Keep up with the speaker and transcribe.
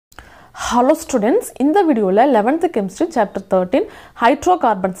Hello students, in the video 11th chemistry chapter 13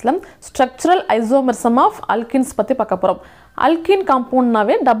 hydrocarbons structural isomerism of alkenes பத்தி பார்க்க போறோம். alkene compound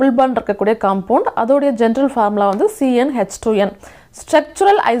நாவே double bond இருக்கக்கூடிய compound, அதோட general formula வந்து CnH2n.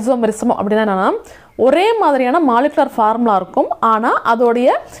 structural isomerism அப்படினா என்னன்னா ஒரே மாதிரியான molecular formula இருக்கும், ஆனா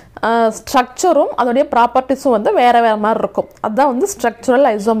அதோட ஸ்ட்ரக்சரும் அதோட ப்ராப்பர்ட்டிஸும் வந்து வேற வேற மாதிரி இருக்கும். அதான் வந்து structural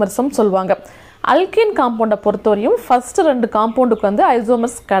isomerism சொல்வாங்க. alkene compound பொறுத்தவரையும் first ரெண்டு காம்பவுண்டுக்கு வந்து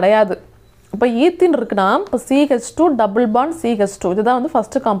ஐசோமர்ஸ் கிடையாது. இப்போ ஈத்தீன் இருக்குனா இப்போ CH2 டபுள் பாண்ட் CH2 இதுதான் வந்து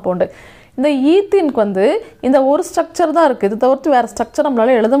ஃபர்ஸ்ட் காம்பவுண்ட். இந்த ஈத்தீனுக்கு வந்து இந்த ஒரு ஸ்ட்ரக்சர் தான் இருக்கு, இது தவிர்த்து வேற ஸ்ட்ரக்சர்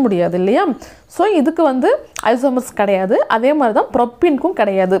நம்மளால எழுத முடியாது இல்லையா? ஸோ இதுக்கு வந்து ஐசோமர்ஸ் கிடையாது. அதே மாதிரி தான் ப்ரோப்பீனுக்கும்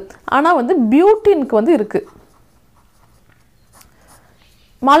கிடையாது. ஆனால் வந்து பியூட்டீனுக்கு வந்து இருக்கு.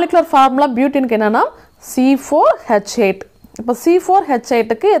 மாலிகுலர் ஃபார்முலா பியூட்டீனுக்கு என்னன்னா C4H8. இப்போ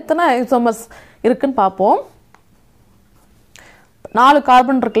C4H8க்கு எத்தனை ஐசோமர்ஸ் இருக்குன்னு பார்ப்போம். 4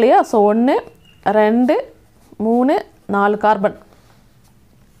 கார்பன் இருக்கு இல்லையா? So 1 2 3 4 carbon.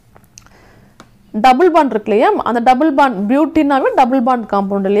 டபுள் பாண்ட் இருக்கு இல்லையா? அந்த double bond பியூட்டினாவே double bond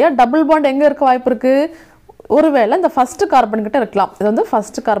compound இல்லையா? டபுள் பாண்ட் எங்கே இருக்க வாய்ப்பு இருக்கு? ஒருவேளை இந்த ஃபர்ஸ்ட் கார்பன் கிட்ட இருக்கலாம். இது வந்து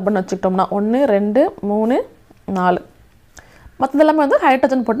ஃபர்ஸ்ட் கார்பன் வச்சுக்கிட்டோம்னா 1 2 3 4. மற்றதெல்லாமே வந்து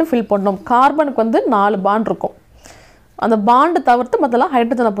ஹைட்ரஜன் போட்டு ஃபில் பண்ணணும். கார்பனுக்கு வந்து 4 பாண்ட் இருக்கும். அந்த பாண்டு தவிர்த்து மற்றெல்லாம்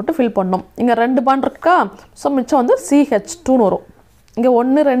ஹைட்ரஜனை போட்டு ஃபில் பண்ணணும். இங்கே 2 பாண்ட் இருக்கா? ஸோ மிச்சம் வந்து CH2ன்னு வரும். இங்கே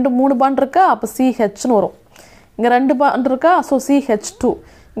 1 2 3 பாண்ட் இருக்கா? அப்போ CHன்னு வரும். இங்கே 2 பாண்ட் இருக்கா? So CH2.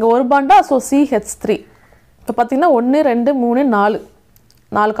 இங்கே ஒரு பாண்டா? So CH3. இப்போ பார்த்தீங்கன்னா 1 2 3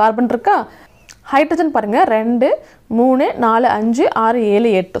 4 கார்பன் இருக்கா? ஹைட்ரஜன் பாருங்கள் 2 3 4 5 6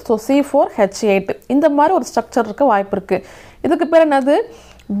 7 8. So C4H8. இந்த மாதிரி ஒரு ஸ்ட்ரக்சர் இருக்க வாய்ப்பு இருக்குது. இதுக்கு பேர் என்னது?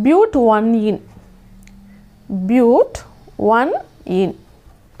 பியூட் 1ஈன். பியூட் 1ஈன்.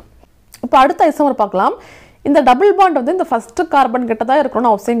 இப்போ அடுத்த ஐசோமர் பார்க்கலாம். இந்த டபுள் பாண்ட் வந்து இந்த ஃபர்ஸ்ட் கார்பன் கிட்ட தான்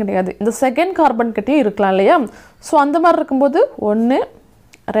இருக்கணும்னு அவசியம் கிடையாது. இந்த செகண்ட் கார்பன் கிட்டேயும் இருக்கலாம் இல்லையா? ஸோ அந்த மாதிரி இருக்கும்போது 1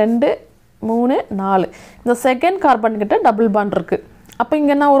 2 3 4 இந்த செகண்ட் கார்பன் கிட்ட டபுள் பாண்ட் இருக்கு. அப்போ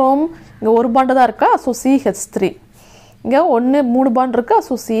இங்கே என்ன வரும்? இங்கே ஒரு பாண்டு தான் இருக்கா? So CH3. இங்கே 1 3 பாண்ட் இருக்கா?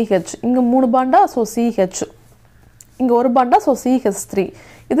 So CH. இங்கே 3 பாண்டா? So CH. இங்கே ஒரு பாண்டா? So CH3.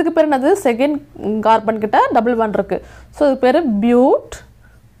 இதுக்கு பேர் என்னது? செகண்ட் கார்பன் கிட்ட டபுள் பாண்ட் இருக்கு. ஸோ இது பேர் பியூட்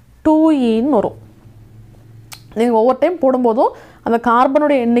 2ஈன்னு வரும். நீங்கள் ஒவ்வொரு டைம் போடும்போதும் அந்த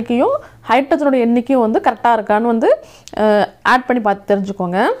கார்பனுடைய எண்ணிக்கையும் ஹைட்ரஜனுடைய எண்ணிக்கையும் வந்து கரெக்டாக இருக்கான்னு வந்து ஆட் பண்ணி பார்த்து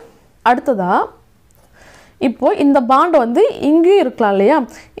தெரிஞ்சுக்கோங்க. அடுத்ததாக இப்போது இந்த பாண்டு வந்து இங்கேயும் இருக்கலாம் இல்லையா?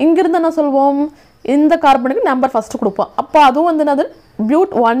 இங்கிருந்து என்ன சொல்வோம்? இந்த கார்பனுக்கு நம்பர் ஃபஸ்ட்டு கொடுப்போம். அப்போ அதுவும் வந்து என்னது?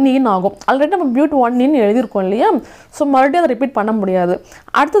 பியூட் 1ஈன் ஆகும். ஆல்ரெடி நம்ம பியூட் 1ஈன் எழுதியிருக்கோம் இல்லையா? ஸோ மறுபடியும் அதை ரிப்பீட் பண்ண முடியாது.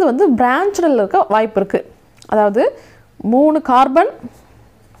 அடுத்தது வந்து பிரான்ச்சில் இருக்க வாய்ப்பு இருக்குது. அதாவது 3 கார்பன்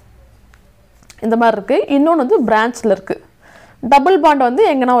இந்த மாதிரி இருக்குது, இன்னொன்று வந்து பிரான்ச்சில் இருக்குது. டபுள் பாண்ட் வந்து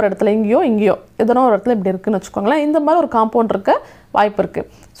எங்கன்னா ஒரு இடத்துல இங்கேயோ எதனா ஒரு இடத்துல இப்படி இருக்குன்னு வச்சுக்கோங்களேன். இந்த மாதிரி ஒரு காம்பவுண்ட் இருக்க வாய்ப்பு இருக்குது.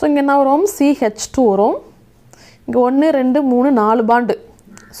 ஸோ இங்கே என்ன வரும்? CH2 வரும். இங்கே 1 2 3 4 பாண்டு.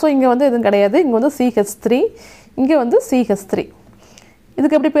 ஸோ இங்கே வந்து எதுவும் கிடையாது. இங்கே வந்து CH3, இங்கே வந்து CH3.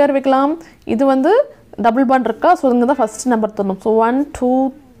 இதுக்கு எப்படி பேர் வைக்கலாம்? இது வந்து டபுள் பாண்ட் இருக்கா? ஸோ இங்கே தான் ஃபஸ்ட் நம்பர் தரணும். ஸோ 1 2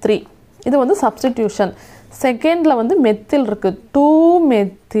 3. இது வந்து சப்ஸ்டிடியூஷன். செகண்டில் வந்து மெத்தில் இருக்குது. 2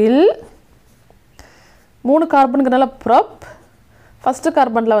 மெத்தில். 3 கார்பனுக்குனால ப்ரப். ஃபஸ்ட்டு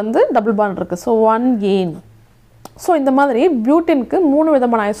கார்பனில் வந்து டபுள் பாண்ட் இருக்குது. ஸோ 1ஈன். ஸோ இந்த மாதிரி பியூட்டினுக்கு 3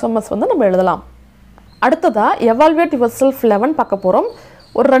 விதமான ஐசோமர்ஸ் வந்து நம்ம எழுதலாம். அடுத்ததாக எவால்வேட் யுவர் செல்ஃப் 11 பார்க்க போகிறோம்.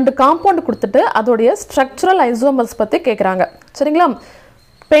 ஒரு 2 காம்பவுண்ட் கொடுத்துட்டு அதோடைய ஸ்ட்ரக்சரல் ஐசோமர்ஸ் பற்றி கேட்குறாங்க. சரிங்களா?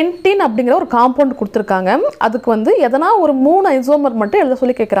 பென்டீன் அப்படிங்கிற ஒரு காம்பவுண்ட் கொடுத்துருக்காங்க. அதுக்கு வந்து எதனா ஒரு 3 ஐசோமர் மட்டும் எழுத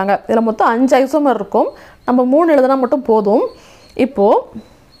சொல்லி கேட்குறாங்க. இதில் மொத்தம் 5 ஐசோமர் இருக்கும். நம்ம 3 எழுதினா மட்டும் போதும். இப்போது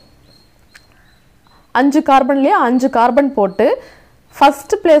 5 கார்பன்லேயே 5 கார்பன் போட்டு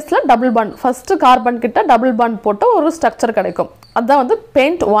ஃபஸ்ட்டு பிளேஸில் டபுள் பாண்ட், ஃபஸ்ட்டு கார்பன் கிட்ட டபுள் பாண்ட் போட்டு ஒரு ஸ்ட்ரக்சர் கிடைக்கும். அதுதான் வந்து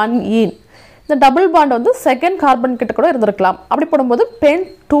பென்ட் 1ஈன். இந்த டபுள் பாண்ட் வந்து செகண்ட் கார்பன் கிட்ட கூட இருந்திருக்கலாம். அப்படி போடும்போது பென்ட்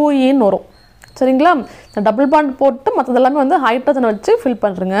 2ஈன்னு வரும். சரிங்களா? இந்த டபுள் பாண்ட் போட்டு மற்றதெல்லாமே வந்து ஹைட்ரஜனை வச்சு ஃபில்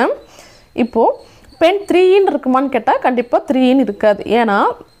பண்ணுறங்க. இப்போது பென்ட் 3ஈன்னு இருக்குமான்னு கேட்டால் கண்டிப்பாக 3ஈன்னு இருக்காது. ஏன்னா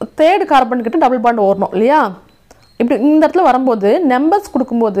தேர்டு கார்பன் கிட்ட டபுள் பாண்ட் ஓடணும் இல்லையா? இப்படி இந்த இடத்துல வரும்போது நம்பர்ஸ்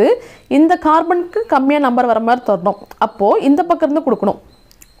கொடுக்கும்போது இந்த கார்பனுக்கு கம்மியாக நம்பர் வர மாதிரி தரணும். அப்போது இந்த பக்கம் இருந்து கொடுக்கணும்.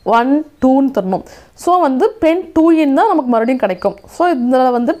 1 2ன்னு தரணும். ஸோ வந்து பென் 2ஈன் தான் நமக்கு மறுபடியும் கிடைக்கும். ஸோ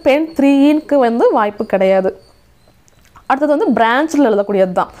இதில் வந்து பென் 3ஈனுக்கு வந்து வாய்ப்பு கிடையாது. அடுத்தது வந்து பிரான்ச்சில்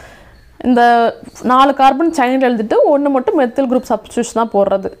எழுதக்கூடியது தான். இந்த 4 கார்பன் சைனில் எழுதிட்டு 1 மட்டும் மெத்தில் குரூப் சப்ஸ்டியூஷன் தான்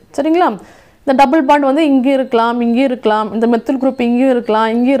போடுறது. சரிங்களா? இந்த டபுள் பாண்ட் வந்து இங்கே இருக்கலாம், இங்கே இருக்கலாம். இந்த மெத்தில் குரூப் இங்கேயும் இருக்கலாம்,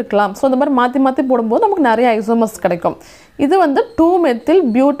 இங்கேயும் இருக்கலாம். ஸோ இந்த மாதிரி மாற்றி மாற்றி போடும்போது நமக்கு நிறைய ஐசோமர்ஸ் கிடைக்கும். இது வந்து 2 மெத்தில்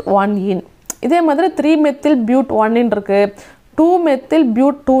பியூட் 1ஈன். இதே மாதிரி 3 மெத்தில் பியூட் 1ஈன் இருக்குது, 2 மெத்தில்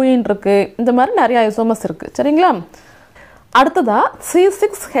பியூட் 2ஈன் இருக்குது. இந்த மாதிரி நிறைய ஐசோமர்ஸ் இருக்குது. சரிங்களா? அடுத்ததா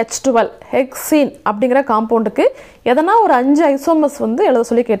C6H12 ஹெக்ஸீன் அப்படிங்கிற காம்பவுண்டுக்கு எதனா ஒரு 5 ஐசோமர்ஸ் வந்து எழுத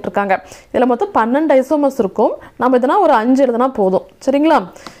சொல்லி கேட்டிருக்காங்க. இதில் மொத்தம் 12 ஐசோமர்ஸ் இருக்கும். நம்ம எதனா ஒரு 5 எழுதுனா போதும். சரிங்களா?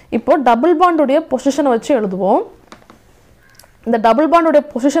 இப்போ டபுள் பாண்டுடைய பொசிஷனை வச்சு எழுதுவோம். இந்த டபுள் பாண்டுடைய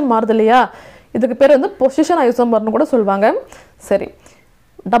பொசிஷன் மாறுது இல்லையா, இதுக்கு பேர் வந்து பொசிஷன் ஐசோமர்னு கூட சொல்லுவாங்க. சரி,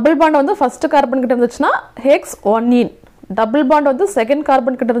 டபுள் பாண்ட் வந்து ஃபர்ஸ்ட் கார்பன் கிட்ட இருந்துச்சுன்னா ஹெக்ஸ் 1ஈன், டபுள் பாண்ட் வந்து செகண்ட்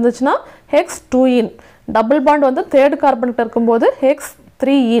கார்பன் கிட்ட இருந்துச்சுன்னா ஹெக்ஸ் 2ஈன், டபுள் பாண்ட் வந்து தேர்ட் கார்பன் கிட்ட இருக்கும்போது ஹெக்ஸ்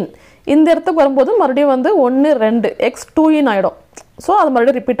 3ஈன். இந்த இடத்துக்கு வரும்போது மறுபடியும் வந்து 1 2 ஹெக்ஸ் 2ஈன் ஆகிடும். ஸோ அது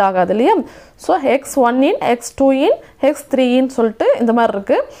மறுபடியும் ரிப்பீட் ஆகாது இல்லையா? ஸோ ஹெக்ஸ் 1ஈன், ஹெக்ஸ் 2ஈன், ஹெக்ஸ் 3ஈன் சொல்லிட்டு இந்த மாதிரி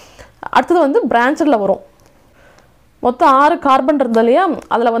இருக்குது. அடுத்தது வந்து பிரான்ச்சில் வரும். மொத்தம் 6 கார்பன் இருந்தது இல்லையா,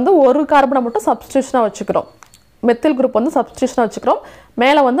 அதில் வந்து ஒரு கார்பனை மட்டும் சப்ஸ்டியூஷனாக வச்சுக்கிறோம். மெத்தில் குரூப் வந்து சப்ஸ்டியூஷனாக வச்சுக்கிறோம்.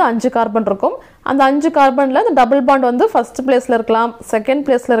 மேலே வந்து 5 கார்பன் இருக்கும். அந்த 5 கார்பனில் இந்த டபுள் பாண்ட் வந்து ஃபர்ஸ்ட் பிளேஸில் இருக்கலாம், செகண்ட்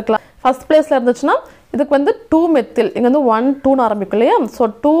பிளேஸில் இருக்கலாம். ஃபர்ஸ்ட் பிளேஸில் இருந்துச்சுன்னா இதுக்கு வந்து 2 மெத்தில், இங்கே வந்து 1 2ன்னு ஆரம்பிக்கும் இல்லையா. So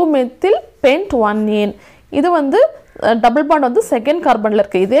 2 methyl pent 1ஈன். இது வந்து டபுள் பாண்ட் வந்து செகண்ட் கார்பனில்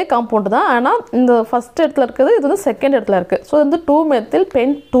இருக்குது. இதே காம்பவுண்டு தான், ஆனால் இந்த ஃபர்ஸ்ட் இடத்துல இருக்குது, இது வந்து செகண்ட் இடத்துல இருக்குது. ஸோ வந்து 2 மெத்தில்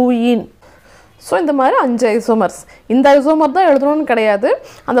பென்ட் 2ஈன். ஸோ இந்த மாதிரி 5 ஐசோமர்ஸ். இந்த ஐசோமர் தான் எழுதணும்னு கிடையாது.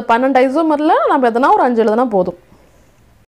 அந்த 12 ஐசோமரில் நம்ம எதனா ஒரு 5 எழுதுனா போதும்.